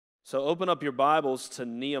So open up your Bibles to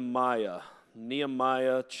Nehemiah.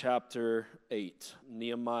 Nehemiah chapter 8.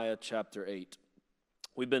 Nehemiah chapter 8.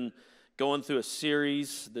 We've been going through a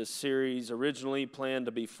series. This series originally planned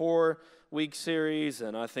to be 4-week series,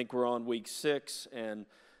 and I think we're on week 6, and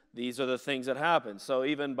these are the things that happen. So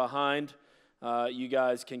even behind, you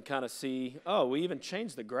guys can kind of see, oh, we even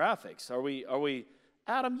changed the graphics. Are we,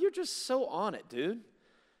 Adam, you're just so on it, dude.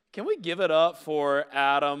 Can we give it up for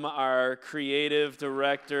Adam, our creative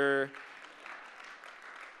director?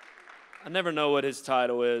 I never know what his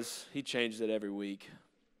title is. He changed it every week.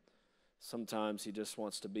 Sometimes he just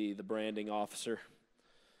wants to be the branding officer.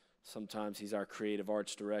 Sometimes he's our creative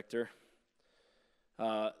arts director.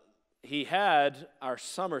 He had our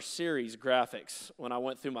summer series graphics when I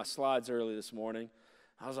went through my slides early this morning.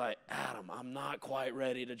 I was like, Adam, I'm not quite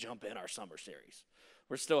ready to jump in our summer series.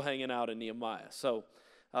 We're still hanging out in Nehemiah. So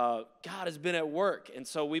God has been at work, and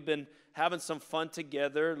so we've been having some fun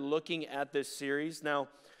together looking at this series. Now,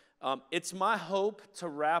 it's my hope to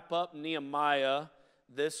wrap up Nehemiah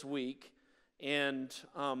this week, and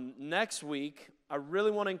next week, I really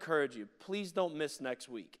want to encourage you, please don't miss next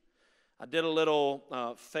week. I did a little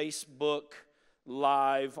Facebook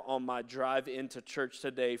Live on my drive into church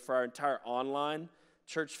today for our entire online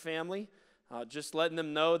church family, just letting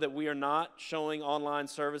them know that we are not showing online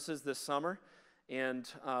services this summer. And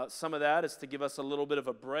some of that is to give us a little bit of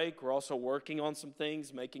a break. We're also working on some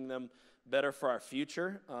things, making them better for our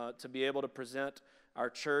future, to be able to present our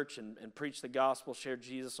church and preach the gospel, share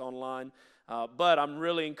Jesus online. But I'm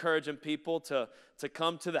really encouraging people to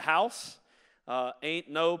come to the house. Ain't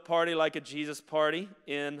no party like a Jesus party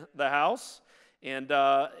in the house. And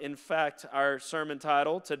in fact, our sermon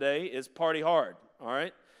title today is Party Hard, all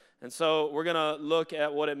right? And so we're going to look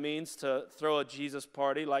at what it means to throw a Jesus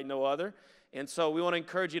party like no other. And so we want to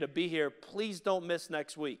encourage you to be here. Please don't miss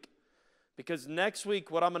next week. Because next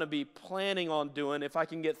week, what I'm going to be planning on doing, if I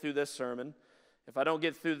can get through this sermon, if I don't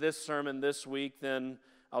get through this sermon this week, then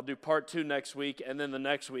I'll do part 2 next week, and then the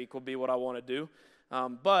next week will be what I want to do.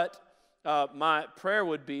 But my prayer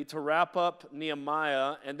would be to wrap up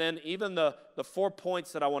Nehemiah, and then even the 4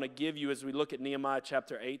 points that I want to give you as we look at Nehemiah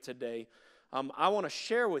chapter 8 today, I want to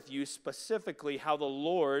share with you specifically how the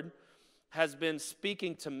Lord has been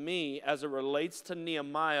speaking to me as it relates to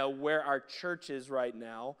Nehemiah, where our church is right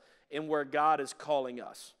now and where God is calling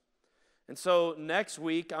us. And so next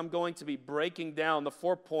week, I'm going to be breaking down the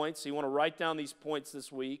 4 points. So you want to write down these points this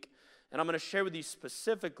week. And I'm going to share with you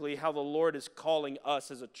specifically how the Lord is calling us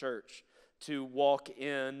as a church to walk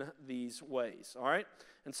in these ways. All right?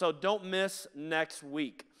 And so don't miss next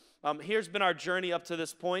week. Here's been our journey up to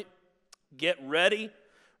this point. Get ready,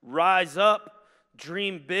 rise up,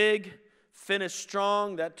 dream big, finish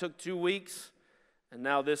strong. That took 2 weeks. And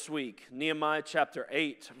now this week, Nehemiah chapter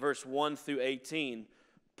 8, verse 1 through 18.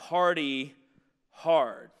 Party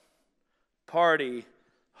hard. Party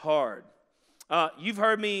hard. You've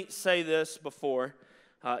heard me say this before.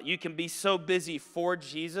 You can be so busy for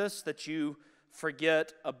Jesus that you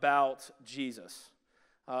forget about Jesus.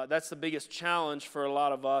 That's the biggest challenge for a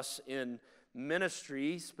lot of us in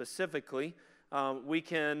ministry specifically. We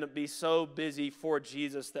can be so busy for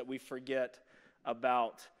Jesus that we forget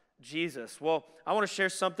about Jesus. Well, I want to share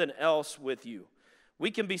something else with you.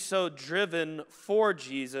 We can be so driven for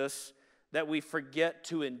Jesus that we forget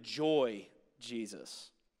to enjoy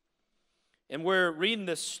Jesus. And we're reading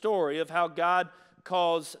this story of how God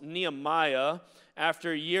calls Nehemiah,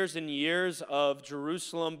 after years and years of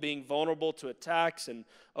Jerusalem being vulnerable to attacks and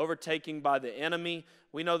overtaking by the enemy.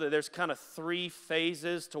 We know that there's kind of 3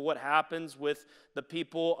 phases to what happens with the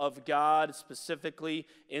people of God, specifically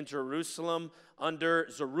in Jerusalem under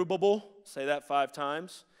Zerubbabel. Say that 5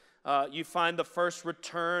 times. You find the first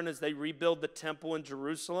return as they rebuild the temple in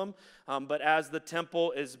Jerusalem. But as the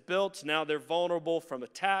temple is built, now they're vulnerable from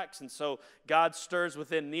attacks. And so God stirs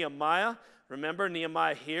within Nehemiah. Remember,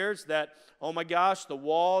 Nehemiah hears that, oh my gosh, the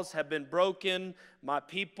walls have been broken. My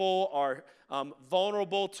people are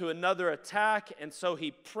vulnerable to another attack. And so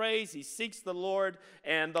he prays, he seeks the Lord,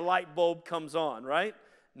 and the light bulb comes on, right?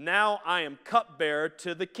 Now I am cupbearer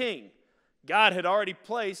to the king. God had already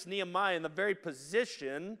placed Nehemiah in the very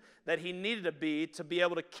position that he needed to be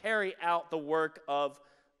able to carry out the work of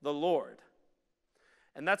the Lord.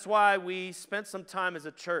 And that's why we spent some time as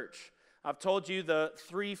a church. I've told you the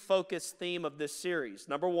 3 focus theme of this series.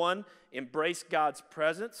 Number 1, embrace God's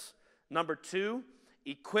presence. Number 2,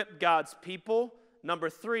 equip God's people.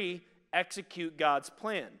 Number 3, execute God's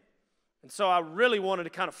plan. And so I really wanted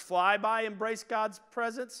to kind of fly by embrace God's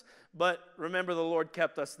presence, but remember the Lord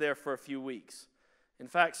kept us there for a few weeks. In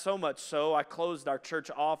fact, so much so, I closed our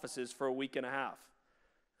church offices for a week and a half.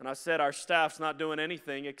 And I said our staff's not doing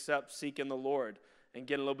anything except seeking the Lord and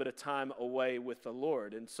getting a little bit of time away with the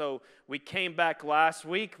Lord. And so we came back last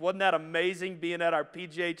week. Wasn't that amazing being at our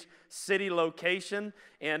PGH City location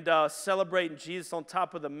and celebrating Jesus on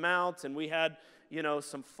top of the mount? And we had,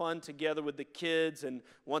 some fun together with the kids. And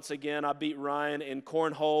once again, I beat Ryan in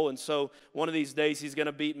cornhole. And so one of these days he's going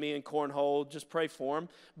to beat me in cornhole. Just pray for him.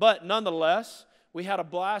 But nonetheless, we had a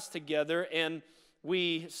blast together, and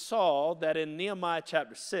we saw that in Nehemiah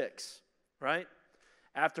chapter 6, right?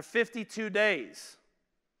 After 52 days,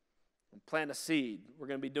 plant a seed. We're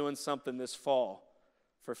going to be doing something this fall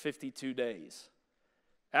for 52 days.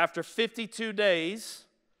 After 52 days,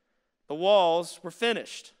 the walls were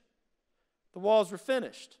finished. The walls were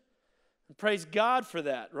finished. And praise God for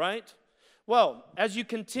that, right? Well, as you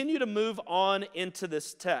continue to move on into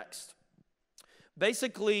this text,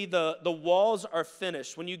 basically the walls are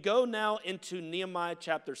finished. When you go now into Nehemiah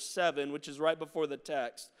chapter 7, which is right before the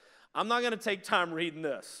text, I'm not going to take time reading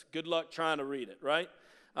this. Good luck trying to read it, right?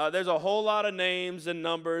 There's a whole lot of names and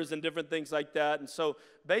numbers and different things like that. And so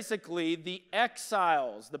basically the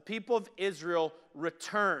exiles, the people of Israel,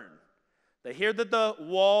 return. They hear that the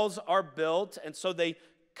walls are built, and so they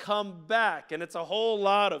come back. And it's a whole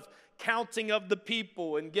lot of counting of the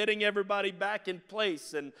people and getting everybody back in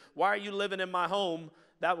place. And why are you living in my home?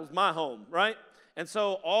 That was my home, right? And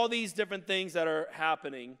so all these different things that are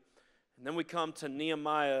happening. And then we come to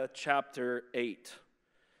Nehemiah chapter 8.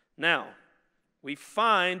 Now, we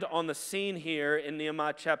find on the scene here in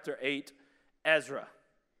Nehemiah chapter 8, Ezra.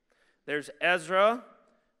 There's Ezra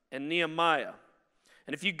and Nehemiah.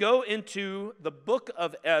 And if you go into the book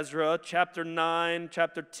of Ezra, chapter 9,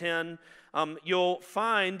 chapter 10, you'll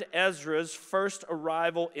find Ezra's first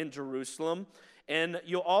arrival in Jerusalem. And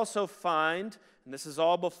you'll also find, and this is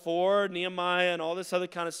all before Nehemiah and all this other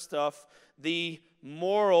kind of stuff, the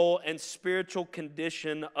moral and spiritual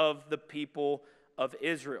condition of the people of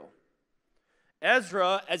Israel.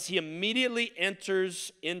 Ezra, as he immediately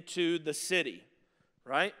enters into the city,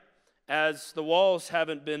 right, as the walls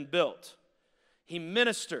haven't been built, he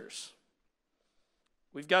ministers.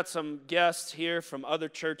 We've got some guests here from other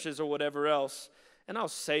churches or whatever else, and I'll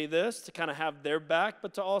say this to kind of have their back,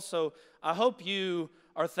 but to also, I hope you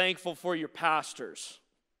are thankful for your pastors,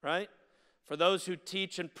 right? For those who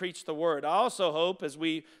teach and preach the word. I also hope, as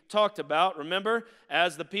we talked about, remember,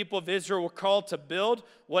 as the people of Israel were called to build,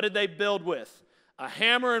 what did they build with? A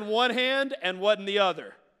hammer in one hand and what in the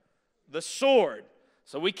other? The sword.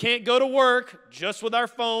 So we can't go to work just with our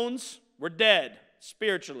phones. We're dead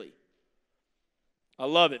spiritually. I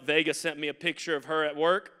love it. Vega sent me a picture of her at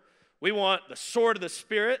work. We want the sword of the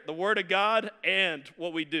Spirit, the Word of God, and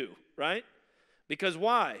what we do, right? Because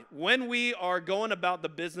why? When we are going about the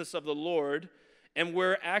business of the Lord and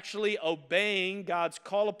we're actually obeying God's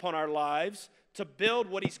call upon our lives to build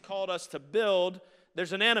what He's called us to build,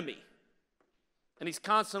 there's an enemy. And he's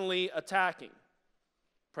constantly attacking.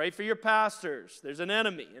 Pray for your pastors. There's an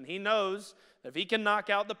enemy. And he knows that if he can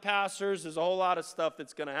knock out the pastors, there's a whole lot of stuff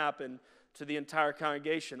that's going to happen to the entire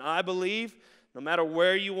congregation. I believe no matter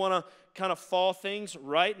where you want to kind of fall things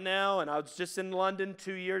right now, and I was just in London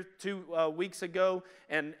 2 weeks ago,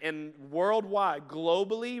 and worldwide,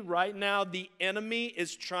 globally, right now, the enemy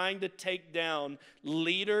is trying to take down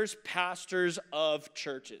leaders, pastors of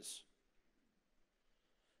churches.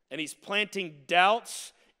 And he's planting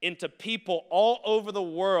doubts into people all over the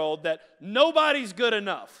world that nobody's good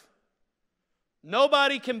enough.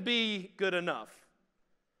 Nobody can be good enough.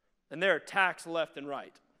 And there are attacks left and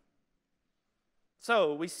right.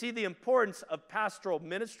 So we see the importance of pastoral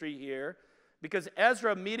ministry here because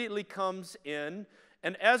Ezra immediately comes in,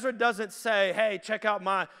 and Ezra doesn't say, hey, check out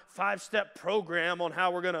my 5-step program on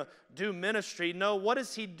how we're going to do ministry. No, what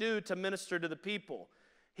does he do to minister to the people?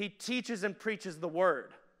 He teaches and preaches the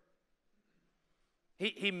word.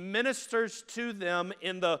 He ministers to them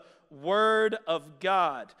in the Word of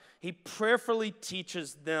God. He prayerfully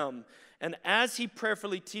teaches them. And as he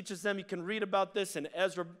prayerfully teaches them, you can read about this in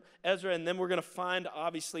Ezra, and then we're going to find,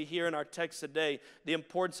 obviously, here in our text today, the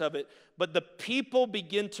importance of it. But the people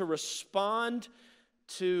begin to respond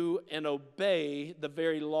to and obey the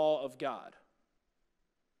very law of God.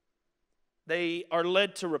 They are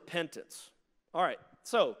led to repentance. All right,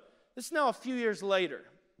 so this is now a few years later.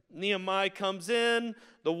 Nehemiah comes in,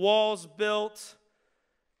 the wall's built.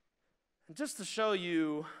 And just to show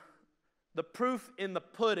you the proof in the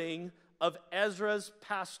pudding of Ezra's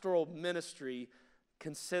pastoral ministry,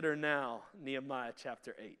 consider now Nehemiah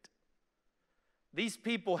chapter 8. These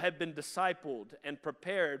people had been discipled and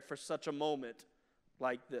prepared for such a moment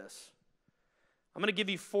like this. I'm going to give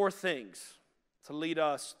you 4 things to lead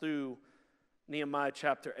us through Nehemiah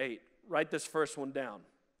chapter 8. Write this first one down.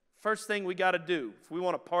 First thing we got to do, if we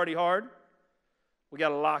want to party hard, we got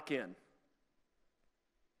to lock in.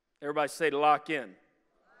 Everybody say lock in.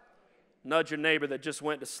 Nudge your neighbor that just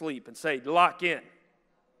went to sleep and say lock in.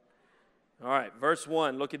 All right, verse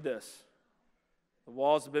 1, look at this. The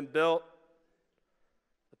walls have been built.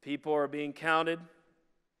 The people are being counted.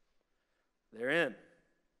 They're in.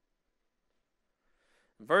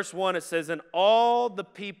 In verse 1, it says, and all the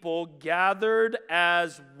people gathered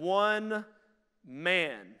as one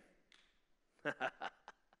man.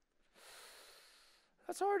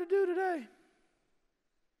 That's hard to do today.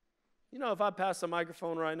 You know, if I pass the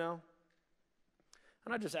microphone right now,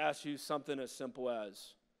 and I just ask you something as simple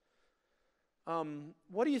as,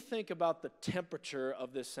 what do you think about the temperature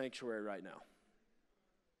of this sanctuary right now?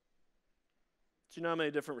 Do you know how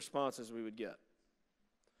many different responses we would get?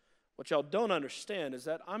 What y'all don't understand is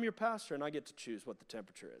that I'm your pastor and I get to choose what the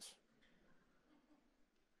temperature is.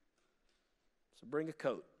 So bring a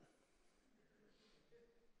coat.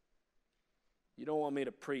 You don't want me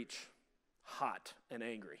to preach hot and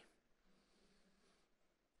angry.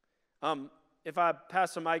 If I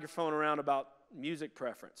pass the microphone around about music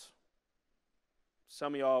preference,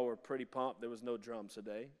 some of y'all were pretty pumped. There was no drums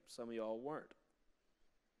today. Some of y'all weren't.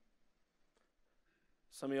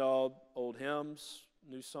 Some of y'all, old hymns,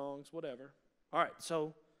 new songs, whatever. All right,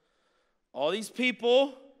 so all these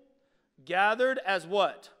people gathered as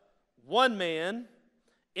what? One man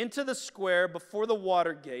into the square before the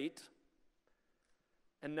water gate.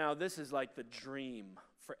 And now this is like the dream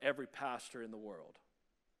for every pastor in the world.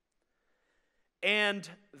 And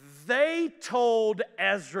they told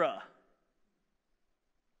Ezra.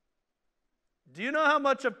 Do you know how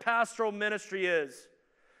much of pastoral ministry is?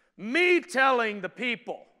 Me telling the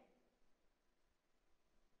people.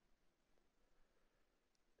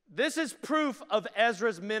 This is proof of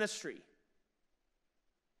Ezra's ministry.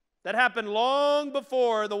 That happened long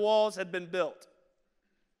before the walls had been built.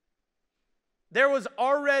 There was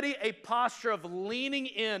already a posture of leaning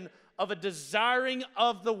in, of a desiring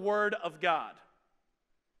of the Word of God.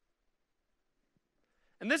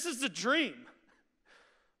 And this is the dream.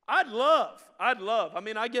 I'd love. I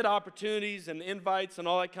mean, I get opportunities and invites and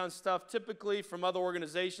all that kind of stuff, typically from other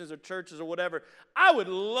organizations or churches or whatever. I would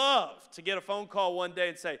love to get a phone call one day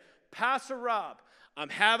and say, Pastor Rob, I'm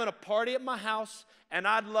having a party at my house, and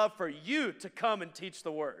I'd love for you to come and teach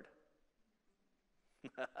the Word.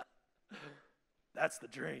 That's the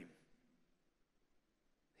dream.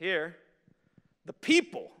 Here, the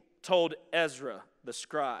people told Ezra, the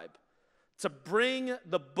scribe, to bring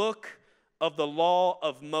the book of the law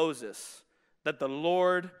of Moses that the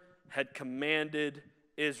Lord had commanded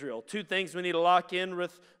Israel. Two things we need to lock in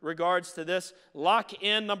with regards to this. Lock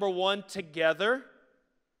in, number one, together.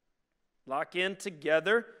 Lock in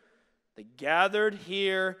together. They gathered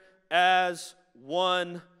here as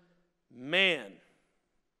one man.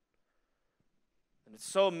 And it's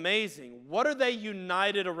so amazing. What are they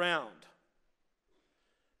united around?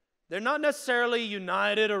 They're not necessarily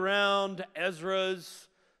united around Ezra's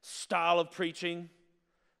style of preaching.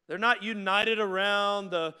 They're not united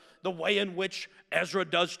around the way in which Ezra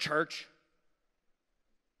does church.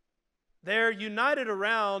 They're united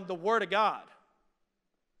around the Word of God.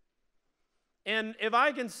 And if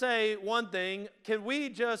I can say one thing, can we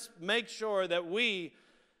just make sure that we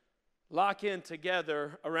lock in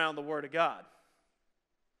together around the Word of God?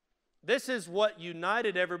 This is what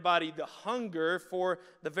united everybody, the hunger for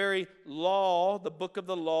the very law, the book of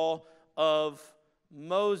the law of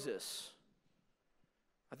Moses.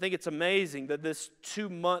 I think it's amazing that this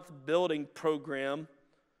 2-month building program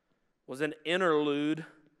was an interlude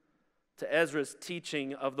to Ezra's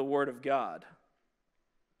teaching of the Word of God.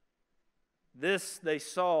 This they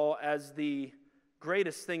saw as the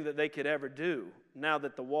greatest thing that they could ever do now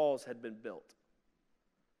that the walls had been built,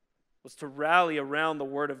 was to rally around the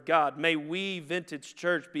Word of God. May we, Vintage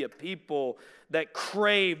Church, be a people that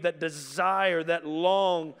crave, that desire, that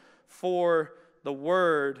long for the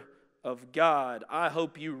Word of God. I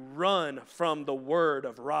hope you run from the Word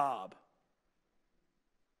of Rob.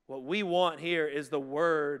 What we want here is the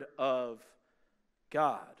Word of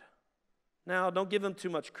God. Now, don't give them too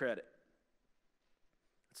much credit.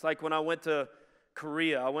 It's like when I went to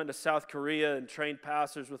Korea. I went to South Korea and trained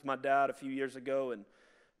pastors with my dad a few years ago and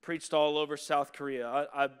preached all over South Korea.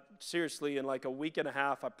 I seriously, in like a week and a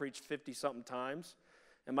half, I preached 50-something times.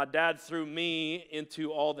 And my dad threw me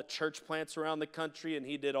into all the church plants around the country, and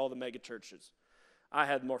he did all the mega churches. I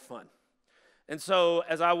had more fun. And so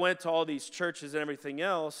as I went to all these churches and everything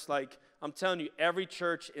else, like I'm telling you, every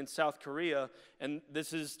church in South Korea, and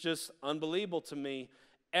this is just unbelievable to me,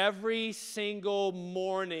 every single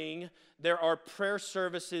morning there are prayer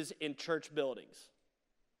services in church buildings.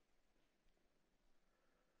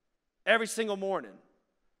 every single morning.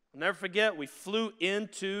 I'll never forget, we flew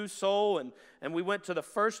into Seoul, and we went to the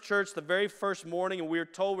first church the very first morning, and we were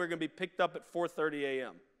told we were going to be picked up at 4:30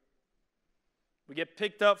 a.m. We get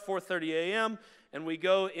picked up 4:30 a.m., and we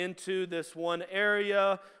go into this one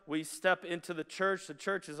area. We step into the church. The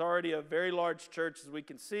church is already a very large church, as we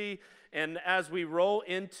can see. And as we roll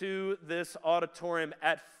into this auditorium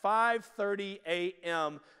at 5:30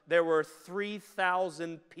 a.m., there were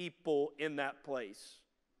 3,000 people in that place.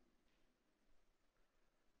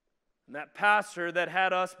 And that pastor that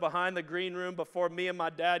had us behind the green room before me and my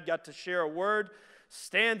dad got to share a word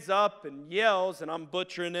stands up and yells, and I'm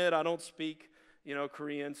butchering it. I don't speak,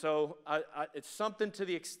 Korean. So it's something to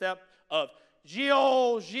the extent of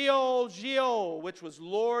Gio, Gio, Gio, which was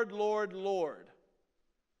Lord, Lord, Lord.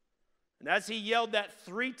 And as he yelled that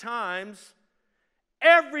 3 times,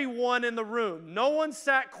 everyone in the room, no one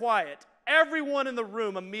sat quiet, everyone in the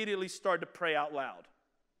room immediately started to pray out loud.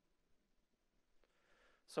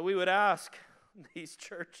 So we would ask these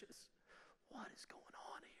churches, what is going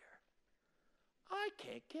on here? I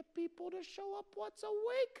can't get people to show up once a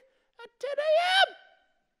week at 10 a.m.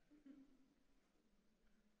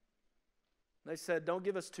 They said, don't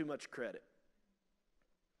give us too much credit.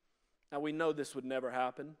 Now we know this would never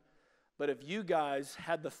happen, but if you guys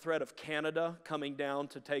had the threat of Canada coming down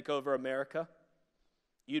to take over America,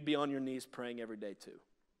 you'd be on your knees praying every day too.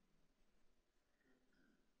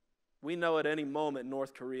 We know at any moment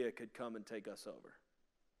North Korea could come and take us over.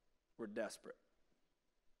 We're desperate.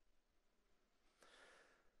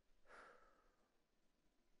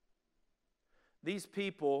 These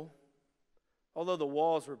people, although the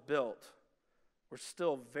walls were built, were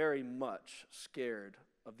still very much scared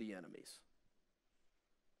of the enemies.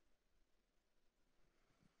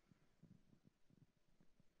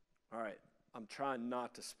 All right, I'm trying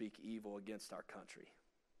not to speak evil against our country.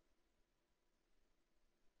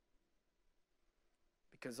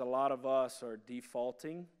 Because a lot of us are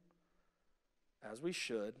defaulting, as we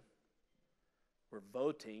should. We're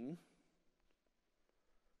voting.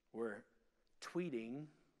 We're tweeting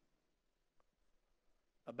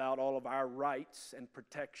about all of our rights and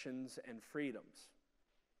protections and freedoms.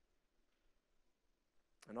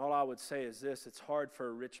 And all I would say is this: it's hard for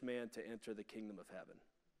a rich man to enter the kingdom of heaven.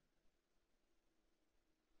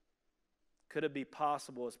 Could it be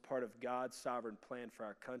possible, as part of God's sovereign plan for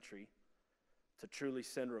our country, to truly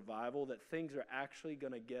send revival, that things are actually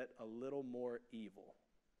going to get a little more evil?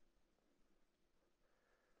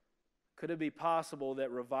 Could it be possible that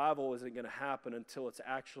revival isn't going to happen until it's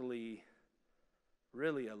actually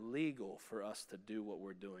really illegal for us to do what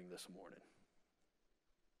we're doing this morning?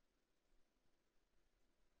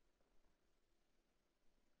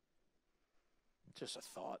 Just a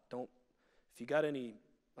thought. If you got any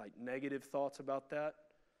negative thoughts about that,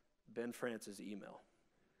 Ben Francis' email.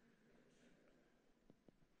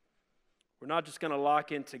 We're not just going to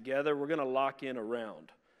lock in together, we're going to lock in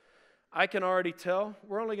around. I can already tell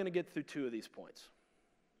we're only going to get through 2 of these points.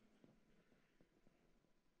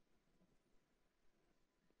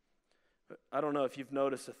 I don't know if you've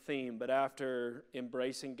noticed a theme, but after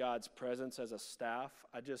embracing God's presence as a staff,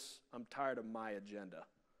 I'm tired of my agenda.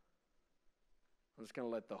 I'm just going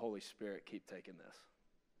to let the Holy Spirit keep taking this.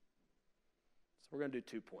 So we're going to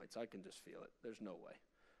do 2 points. I can just feel it. There's no way.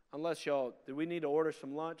 Unless do we need to order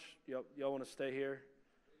some lunch? Y'all want to stay here?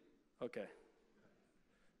 Okay.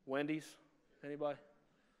 Wendy's? Anybody?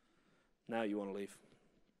 Now you want to leave.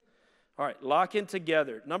 All right, lock in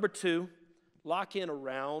together. Number 2, lock in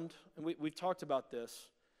around. And we've talked about this.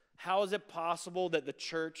 How is it possible that the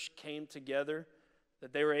church came together,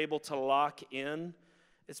 that they were able to lock in?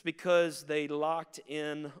 It's because they locked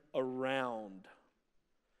in around.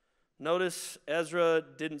 Notice Ezra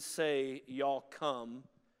didn't say, y'all come.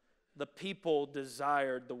 The people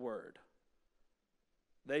desired the word.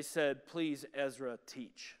 They said, please, Ezra,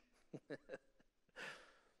 teach.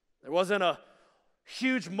 There wasn't a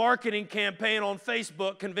huge marketing campaign on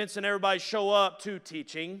Facebook convincing everybody to show up to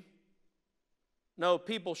teaching. No,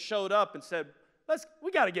 people showed up and said,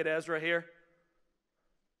 we got to get Ezra here.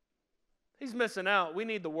 He's missing out. We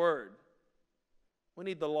need the word. We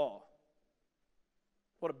need the law.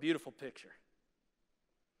 What a beautiful picture.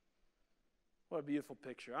 What a beautiful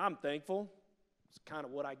picture. I'm thankful. It's kind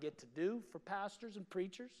of what I get to do for pastors and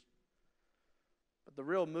preachers. But the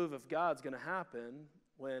real move of God's going to happen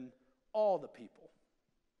when all the people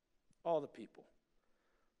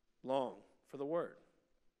long for the word.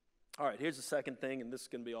 All right, here's the second thing, and this is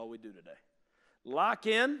going to be all we do today. Lock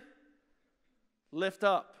in, lift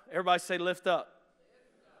up. Everybody say lift up.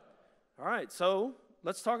 All right, so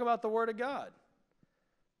let's talk about the word of God.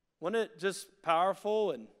 Wasn't it just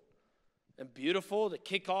powerful and and beautiful to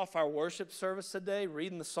kick off our worship service today,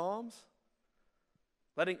 reading the Psalms?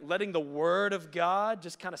 Letting the Word of God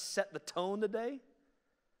just kind of set the tone today?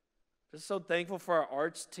 Just so thankful for our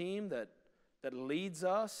arts team that leads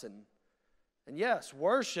us. And yes,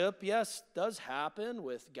 worship, yes, does happen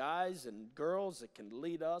with guys and girls that can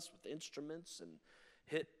lead us with instruments and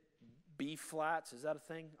hit B flats. Is that a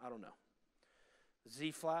thing? I don't know.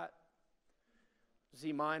 Z flat,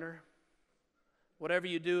 Z minor, whatever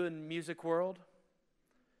you do in music world.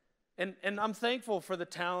 And I'm thankful for the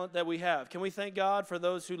talent that we have. Can we thank God for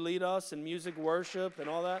those who lead us in music worship and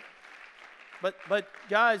all that? But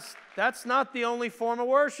guys, that's not the only form of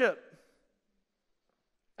worship.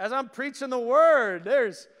 As I'm preaching the Word,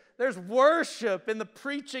 there's worship in the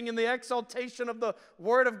preaching and the exaltation of the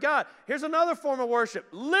Word of God. Here's another form of worship,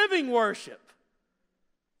 living worship.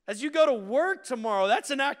 As you go to work tomorrow, that's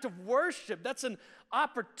an act of worship. That's an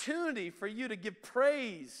opportunity for you to give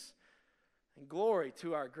praise and glory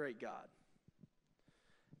to our great God.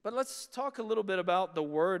 But let's talk a little bit about the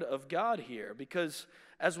Word of God here, because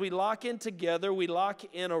as we lock in together, we lock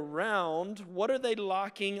in around. What are they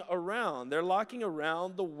locking around? They're locking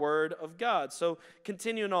around the Word of God. So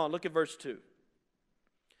continuing on, look at verse 2.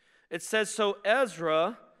 It says, "So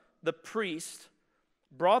Ezra, the priest,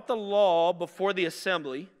 brought the law before the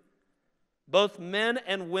assembly, both men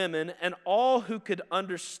and women, and all who could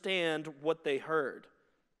understand what they heard,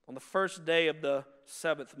 on the first day of the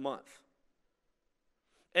 7th month.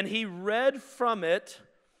 And he read from it,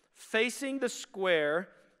 facing the square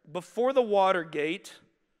before the water gate."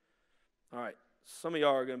 All right, some of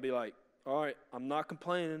y'all are going to be like, all right, I'm not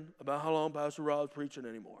complaining about how long Pastor Rob's preaching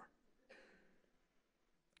anymore.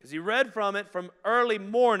 Because he read from it from early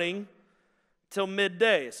morning till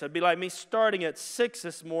midday. So it'd be like me starting at 6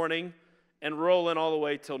 this morning and rolling all the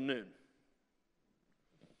way till noon.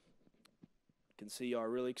 I can see y'all are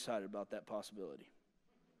really excited about that possibility.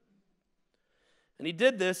 And he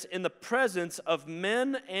did this in the presence of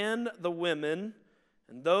men and the women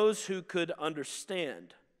and those who could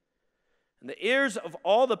understand. And the ears of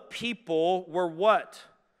all the people were what?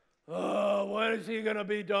 Oh, when is he going to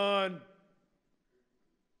be done?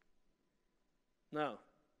 No.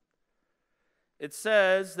 It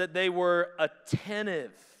says that they were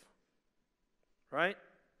attentive, right,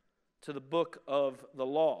 to the book of the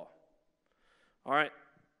law. All right.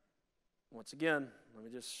 Once again, let me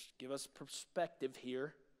just give us perspective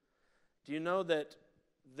here. Do you know that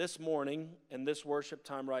this morning and this worship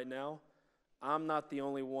time right now, I'm not the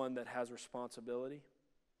only one that has responsibility?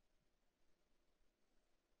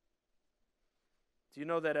 Do you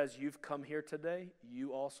know that as you've come here today,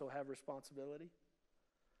 you also have responsibility?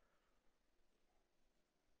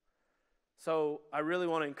 So I really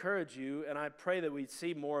want to encourage you, and I pray that we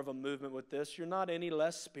see more of a movement with this. You're not any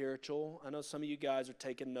less spiritual. I know some of you guys are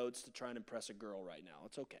taking notes to try and impress a girl right now.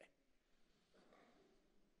 It's okay.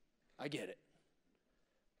 I get it.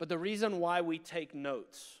 But the reason why we take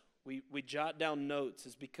notes, we jot down notes,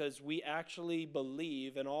 is because we actually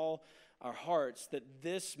believe in all our hearts that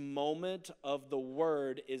this moment of the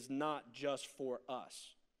Word is not just for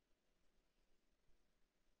us.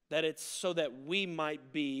 That it's so that we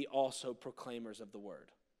might be also proclaimers of the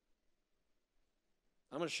Word.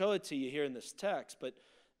 I'm going to show it to you here in this text, but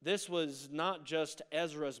this was not just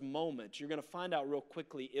Ezra's moment. You're going to find out real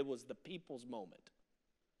quickly it was the people's moment.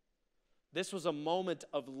 This was a moment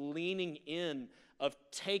of leaning in, of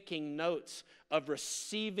taking notes, of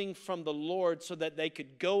receiving from the Lord so that they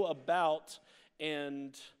could go about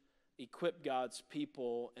and equip God's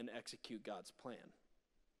people and execute God's plan.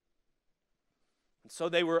 And so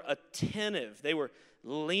they were attentive. They were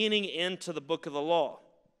leaning into the book of the law.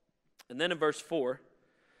 And then in verse 4,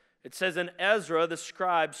 it says, "And Ezra the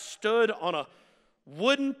scribe stood on a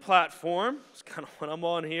wooden platform," it's kind of what I'm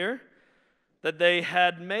on here, "that they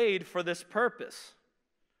had made for this purpose."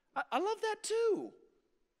 I love that too.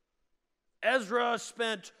 Ezra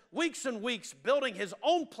spent weeks and weeks building his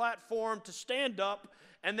own platform to stand up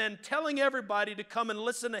and then telling everybody to come and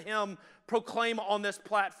listen to him proclaim on this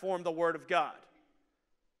platform the Word of God.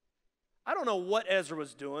 I don't know what Ezra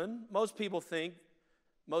was doing. Most people think,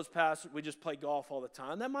 most pastors, we just play golf all the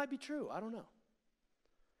time. That might be true. I don't know.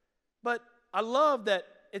 But I love that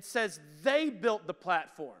it says they built the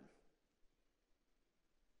platform.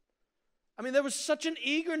 I mean, there was such an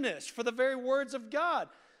eagerness for the very words of God.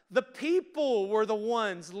 The people were the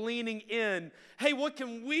ones leaning in. Hey, what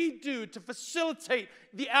can we do to facilitate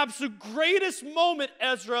the absolute greatest moment,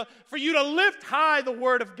 Ezra, for you to lift high the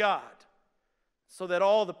Word of God so that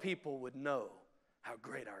all the people would know how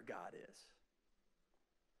great our God is?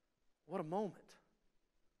 What a moment.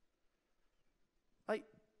 Like,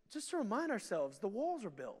 just to remind ourselves, the walls are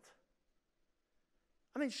built.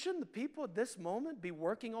 I mean, shouldn't the people at this moment be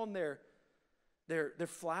working on their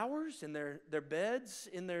flowers and their beds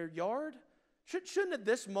in their yard? Shouldn't at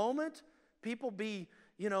this moment people be,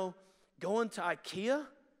 going to IKEA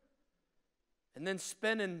and then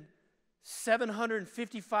spending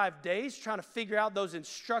 755 days trying to figure out those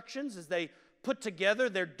instructions as they put together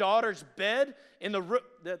their daughter's bed in the room?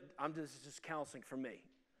 This is just counseling for me.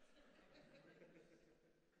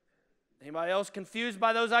 Anybody else confused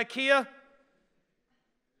by those IKEA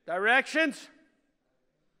directions?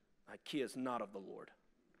 IKEA is not of the Lord.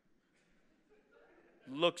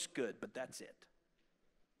 Looks good, but that's it.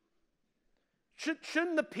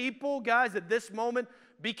 Shouldn't the people, guys, at this moment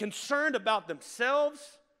be concerned about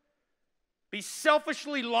themselves? Be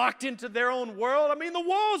selfishly locked into their own world? I mean, the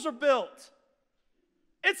walls are built.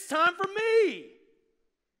 It's time for me.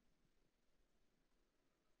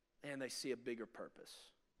 And they see a bigger purpose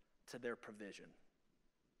to their provision.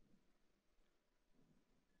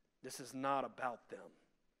 This is not about them.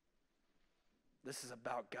 This is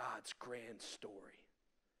about God's grand story.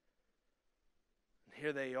 And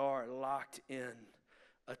here they are, locked in,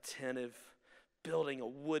 attentive, building a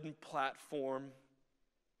wooden platform.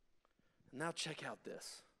 Now check out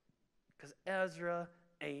this, because Ezra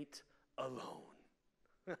ain't alone,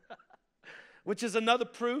 which is another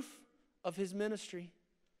proof of his ministry.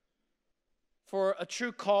 For a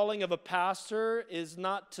true calling of a pastor is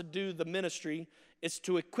not to do the ministry, it's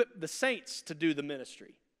to equip the saints to do the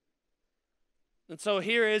ministry. And so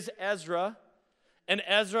here is Ezra, and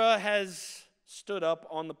Ezra has stood up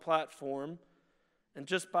on the platform, and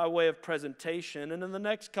just by way of presentation, and in the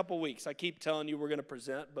next couple weeks, I keep telling you we're going to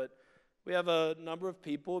present, but we have a number of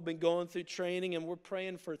people who have been going through training, and we're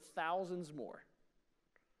praying for thousands more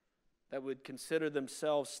that would consider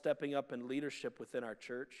themselves stepping up in leadership within our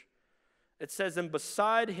church. It says, and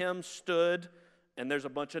beside him stood, and there's a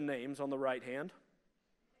bunch of names on the right hand.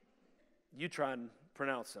 You try and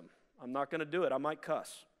pronounce them. I'm not going to do it. I might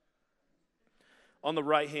cuss. On the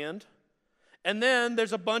right hand. And then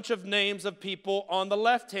there's a bunch of names of people on the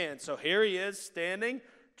left hand. So here he is standing.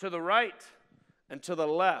 To the right and to the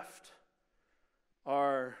left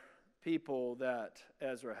are people that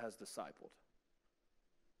Ezra has discipled.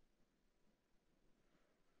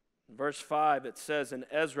 In verse 5, it says, and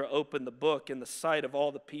Ezra opened the book in the sight of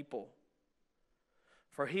all the people,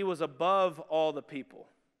 for he was above all the people.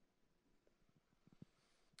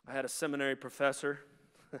 I had a seminary professor.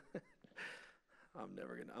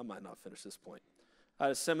 I might not finish this point. I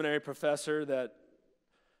had a seminary professor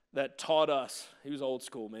that taught us. He was old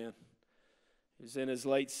school, man. He was in his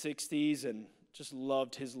late 60s and just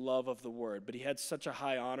loved his love of the Word. But he had such a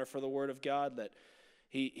high honor for the Word of God that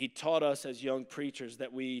he taught us as young preachers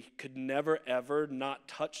that we could never, ever not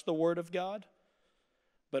touch the Word of God.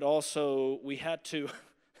 But also we had to...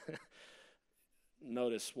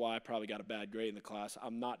 Notice why I probably got a bad grade in the class.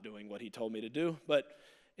 I'm not doing what he told me to do. But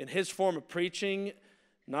in his form of preaching,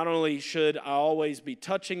 not only should I always be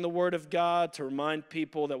touching the Word of God to remind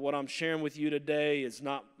people that what I'm sharing with you today is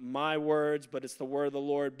not my words, but it's the Word of the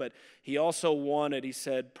Lord. But he also wanted, he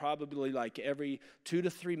said, probably like every 2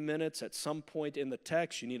 to 3 minutes at some point in the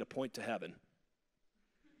text, you need to point to heaven.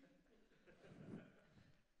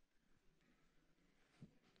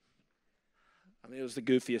 I mean, it was the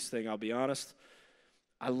goofiest thing, I'll be honest.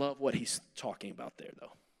 I love what he's talking about there,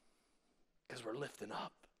 though, because we're lifting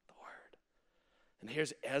up the Word. And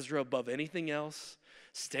here's Ezra above anything else,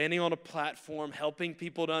 standing on a platform, helping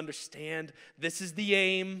people to understand this is the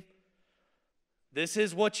aim. This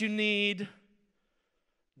is what you need.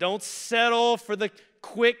 Don't settle for the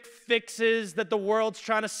quick fixes that the world's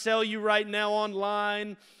trying to sell you right now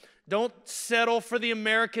online. Don't settle for the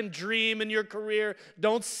American dream in your career.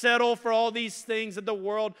 Don't settle for all these things that the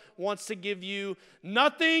world wants to give you.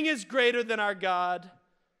 Nothing is greater than our God.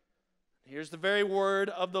 Here's the very word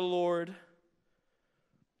of the Lord.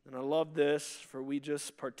 And I love this, for we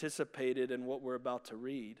just participated in what we're about to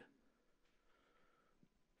read.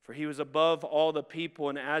 For he was above all the people,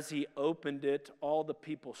 and as he opened it, all the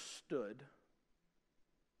people stood.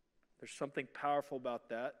 There's something powerful about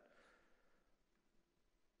that.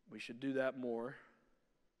 We should do that more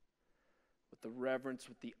with the reverence,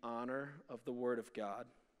 with the honor of the Word of God.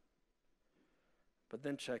 But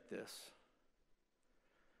then check this.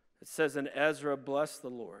 It says, and Ezra blessed the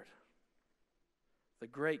Lord, the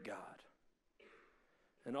great God.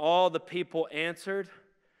 And all the people answered,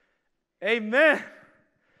 Amen.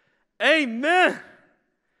 Amen.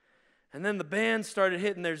 And then the band started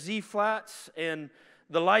hitting their Z flats, and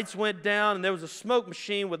the lights went down, and there was a smoke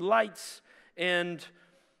machine with lights, and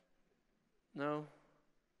no,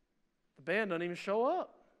 the band doesn't even show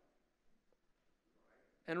up.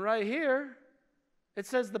 And right here, It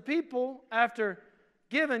says the people, after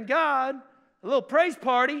giving God a little praise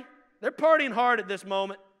party, they're partying hard at this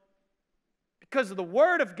moment. Because of the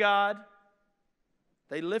word of God,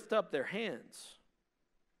 they lift up their hands.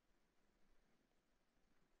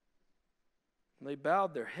 And they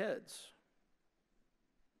bowed their heads.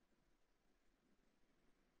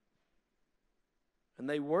 And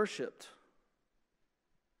they worshiped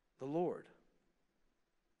the Lord.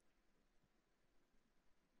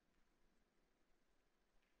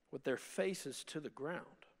 With their faces to the ground.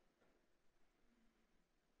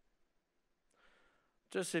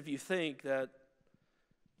 Just if you think that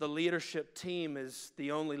the leadership team is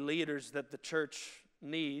the only leaders that the church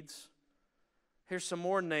needs, here's some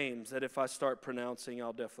more names that if I start pronouncing,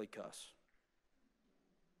 I'll definitely cuss.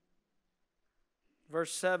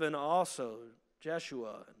 Verse 7 also,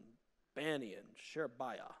 Jeshua, and Bani, and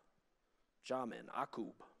Sherebiah, Jamin,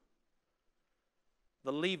 Akub.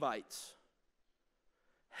 The Levites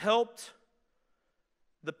helped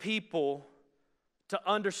the people to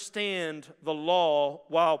understand the law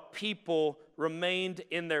while people remained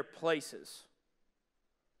in their places.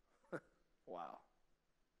 Wow.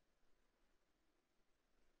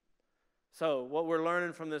 So what we're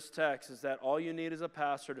learning from this text is that all you need is a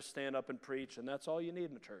pastor to stand up and preach, and that's all you need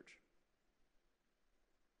in the church.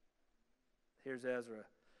 Here's Ezra,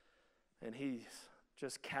 and he's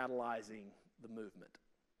just catalyzing the movement.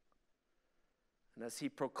 And as he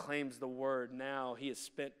proclaims the word now, he has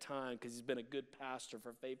spent time, because he's been a good pastor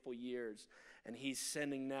for faithful years, and he's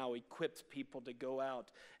sending now equipped people to go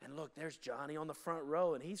out. And look, there's Johnny on the front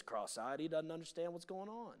row, and he's cross-eyed. He doesn't understand what's going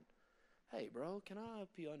on. Hey, bro, can I help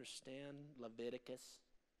you understand Leviticus?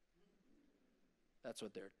 That's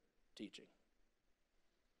what they're teaching.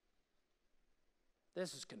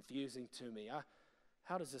 This is confusing to me.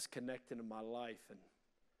 How does this connect into my life?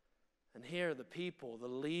 And here the people, the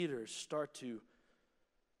leaders, start to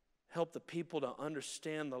help the people to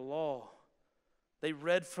understand the law. They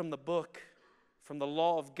read from the book, from the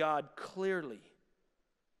law of God clearly,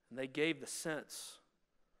 and they gave the sense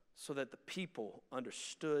so that the people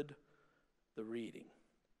understood the reading.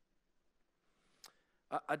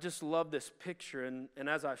 I just love this picture, and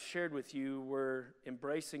as I've shared with you, we're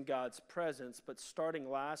embracing God's presence, but starting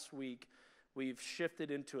last week, we've shifted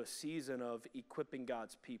into a season of equipping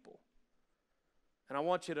God's people. And I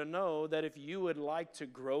want you to know that if you would like to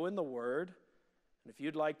grow in the Word, and if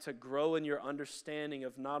you'd like to grow in your understanding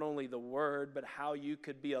of not only the Word, but how you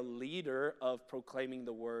could be a leader of proclaiming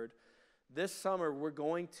the Word, this summer we're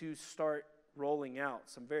going to start rolling out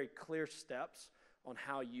some very clear steps on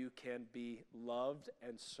how you can be loved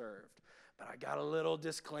and served. But I got a little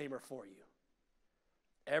disclaimer for you.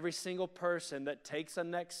 Every single person that takes a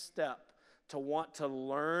next step to want to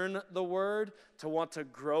learn the Word, to want to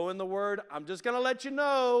grow in the Word, I'm just going to let you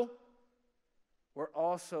know, we're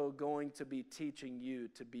also going to be teaching you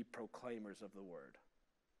to be proclaimers of the Word.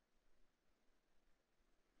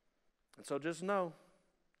 And so just know,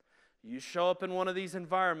 you show up in one of these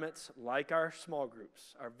environments, like our small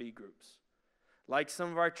groups, our V groups, like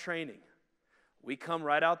some of our training, we come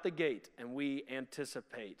right out the gate and we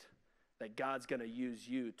anticipate that God's going to use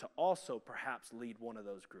you to also perhaps lead one of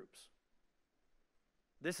those groups.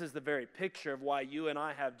 This is the very picture of why you and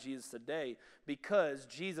I have Jesus today, because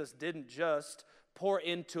Jesus didn't just pour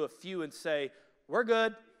into a few and say, we're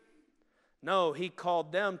good. No, he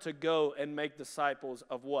called them to go and make disciples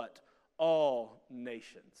of what? All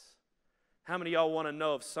nations. How many of y'all want to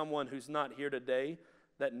know of someone who's not here today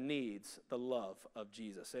that needs the love of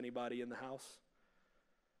Jesus? Anybody in the house?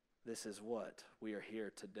 This is what we are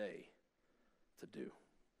here today to do.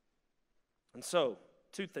 And so,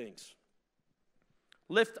 two things.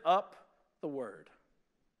 Lift up the Word.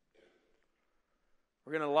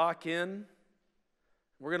 We're going to lock in.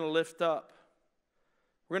 We're going to lift up.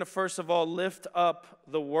 We're going to first of all lift up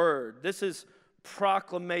the Word. This is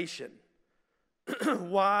proclamation.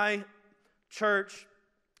 Why, church,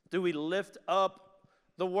 do we lift up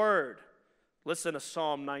the Word? Listen to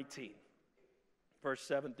Psalm 19, verse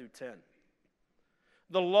 7 through 10.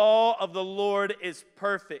 The law of the Lord is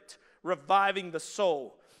perfect, reviving the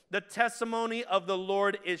soul. The testimony of the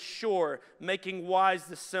Lord is sure, making wise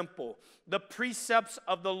the simple. The precepts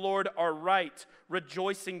of the Lord are right,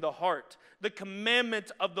 rejoicing the heart. The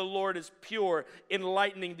commandment of the Lord is pure,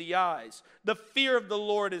 enlightening the eyes. The fear of the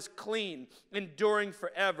Lord is clean, enduring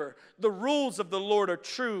forever. The rules of the Lord are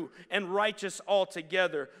true and righteous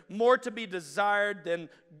altogether. More to be desired than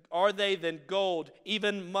gold,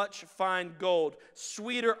 even much fine gold.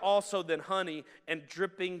 Sweeter also than honey, and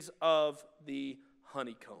drippings of the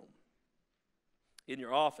honeycomb. In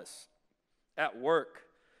your office, at work,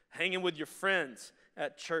 hanging with your friends,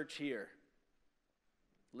 at church here.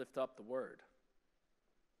 Lift up the word.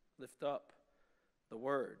 Lift up the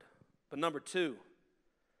word. But number 2,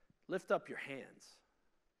 lift up your hands.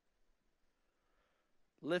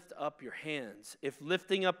 Lift up your hands. If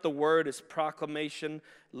lifting up the word is proclamation,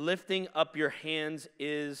 lifting up your hands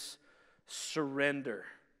is surrender.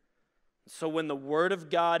 So when the word of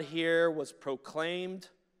God here was proclaimed,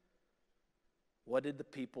 what did the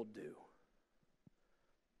people do?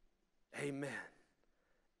 Amen.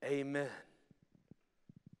 Amen.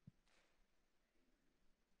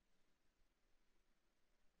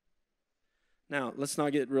 Now, let's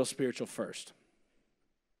not get real spiritual first.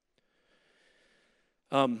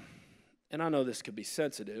 And I know this could be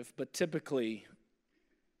sensitive, but typically,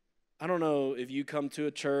 I don't know if you come to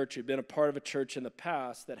a church, you've been a part of a church in the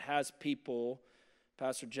past that has people,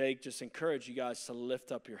 Pastor Jake just encouraged you guys to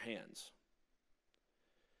lift up your hands.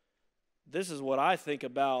 This is what I think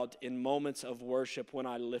about in moments of worship when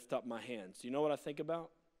I lift up my hands. Do you know what I think about?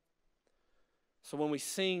 So when we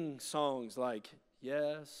sing songs like,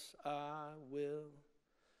 yes, I will,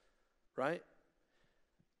 right?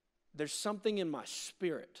 There's something in my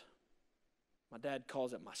spirit. My dad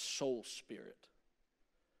calls it my soul spirit.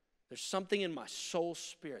 There's something in my soul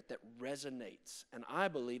spirit that resonates, and I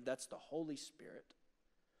believe that's the Holy Spirit.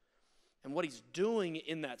 And what he's doing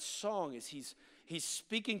in that song is he's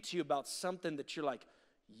speaking to you about something that you're like,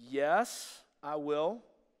 yes, I will.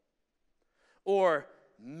 Or,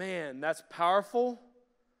 man, that's powerful.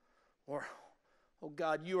 Or, oh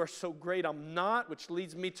God, you are so great, I'm not, which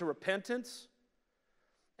leads me to repentance.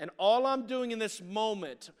 And all I'm doing in this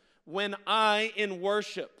moment when I, in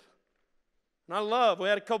worship, and we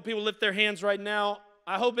had a couple people lift their hands right now.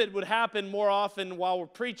 I hope it would happen more often while we're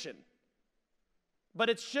preaching. But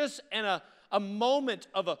it's just a moment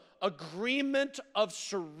of agreement of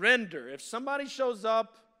surrender. If somebody shows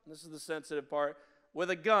up, this is the sensitive part, with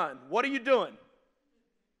a gun, what are you doing?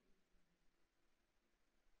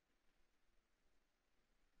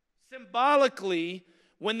 Symbolically,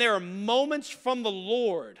 when there are moments from the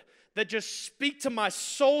Lord that just speak to my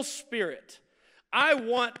soul spirit, I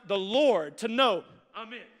want the Lord to know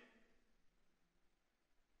I'm in.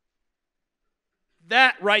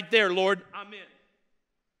 That right there, Lord, I'm in.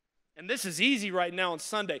 And this is easy right now on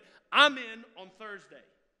Sunday. I'm in on Thursday.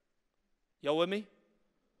 Y'all with me?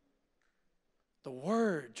 The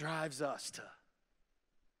word drives us to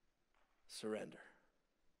surrender.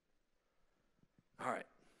 All right.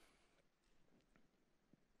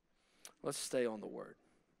 Let's stay on the word.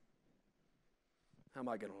 How am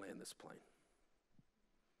I going to land this plane?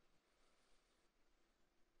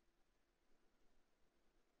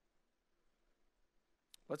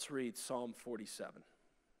 Let's read Psalm 47.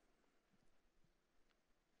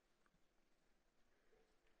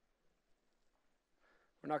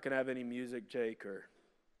 We're not going to have any music, Jake, or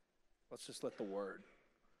let's just let the word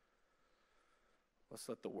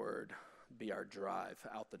be our drive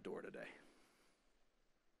out the door today.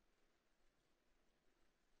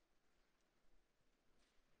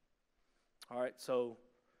 All right, so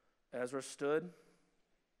Ezra stood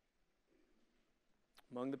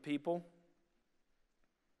among the people.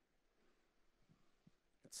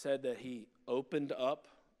 It said that he opened up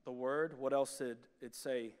the word. What else did it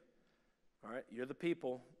say? All right, you're the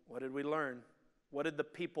people. What did we learn? What did the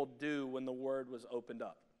people do when the word was opened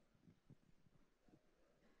up?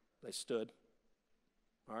 They stood.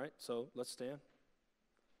 All right, so let's stand.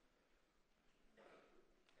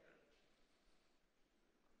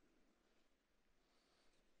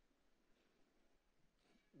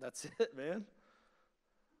 That's it, man.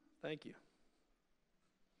 Thank you.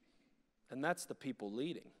 And that's the people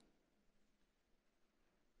leading.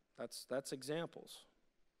 That's examples.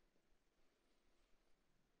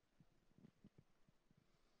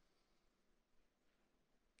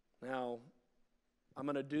 Now, I'm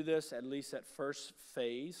going to do this at least at first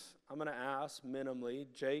phase. I'm going to ask minimally,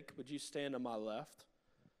 Jake, would you stand to my left?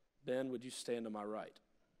 Ben, would you stand to my right?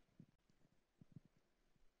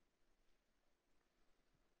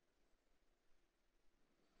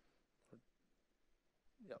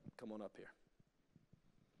 Yep, come on up here.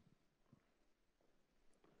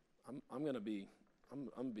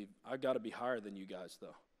 I got to be higher than you guys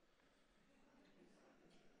though.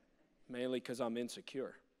 Mainly because I'm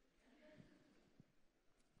insecure.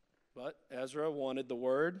 But Ezra wanted the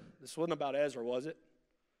word. This wasn't about Ezra, was it?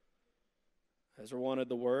 Ezra wanted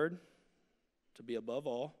the word to be above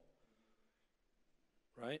all.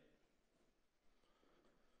 Right?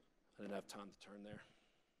 I didn't have time to turn there.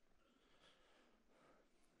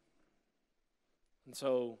 And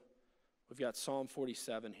so we've got Psalm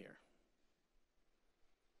 47 here.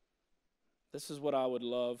 This is what I would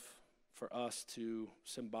love for us to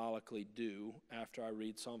symbolically do after I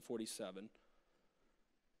read Psalm 47.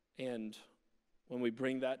 And when we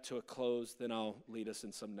bring that to a close, then I'll lead us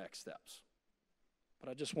in some next steps. But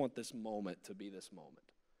I just want this moment to be this moment.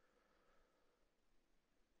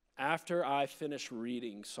 After I finish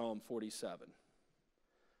reading Psalm 47,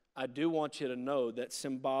 I do want you to know that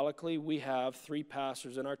symbolically we have 3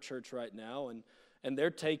 pastors in our church right now, and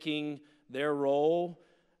they're taking their role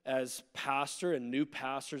as pastor and new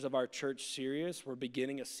pastors of our church serious. We're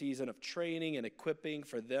beginning a season of training and equipping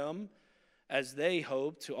for them as they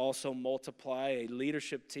hope to also multiply a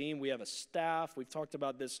leadership team. We have a staff. We've talked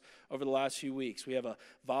about this over the last few weeks. We have a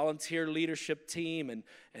volunteer leadership team,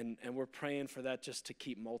 and we're praying for that just to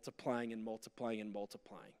keep multiplying and multiplying and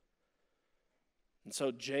multiplying. And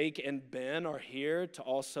so Jake and Ben are here to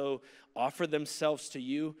also offer themselves to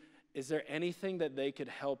you. Is there anything that they could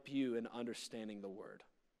help you in understanding the word?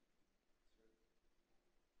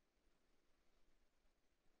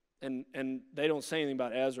 And they don't say anything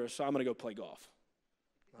about Ezra, so I'm going to go play golf.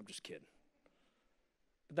 I'm just kidding.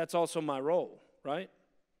 But that's also my role, right?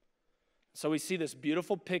 So we see this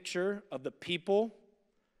beautiful picture of the people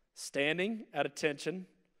standing at attention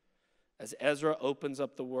as Ezra opens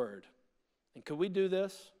up the word. And could we do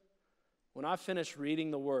this? When I finish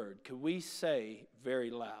reading the word, could we say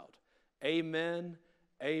very loud, amen,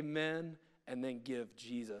 amen, and then give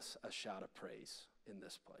Jesus a shout of praise in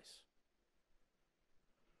this place?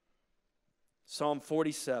 Psalm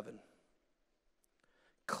 47.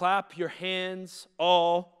 Clap your hands,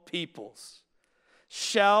 all peoples.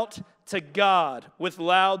 Shout to God with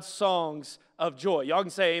loud songs of joy. Y'all can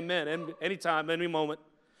say amen anytime, any moment.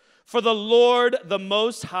 For the Lord, the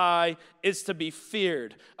Most High, is to be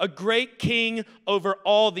feared, a great king over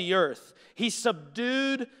all the earth. He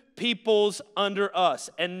subdued peoples under us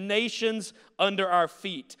and nations under our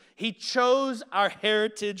feet. He chose our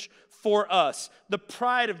heritage for us, the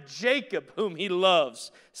pride of Jacob, whom he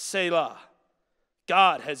loves, Selah.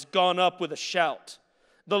 God has gone up with a shout.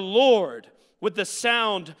 The Lord with the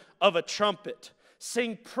sound of a trumpet.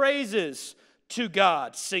 Sing praises to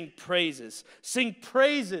God. Sing praises. Sing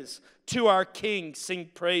praises to our King. Sing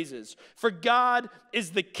praises. For God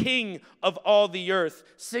is the King of all the earth.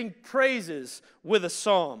 Sing praises with a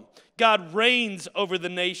psalm. God reigns over the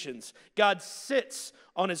nations. God sits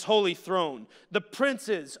on his holy throne. The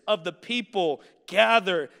princes of the people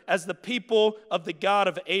gather as the people of the God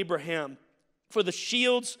of Abraham. For the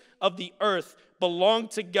shields of the earth belong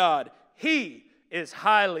to God. He is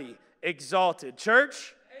highly exalted.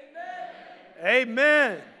 Church? Amen.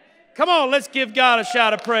 Amen. Come on, let's give God a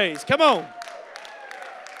shout of praise. Come on.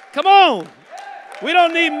 Come on. We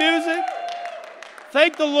don't need music.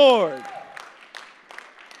 Thank the Lord.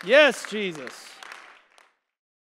 Yes, Jesus.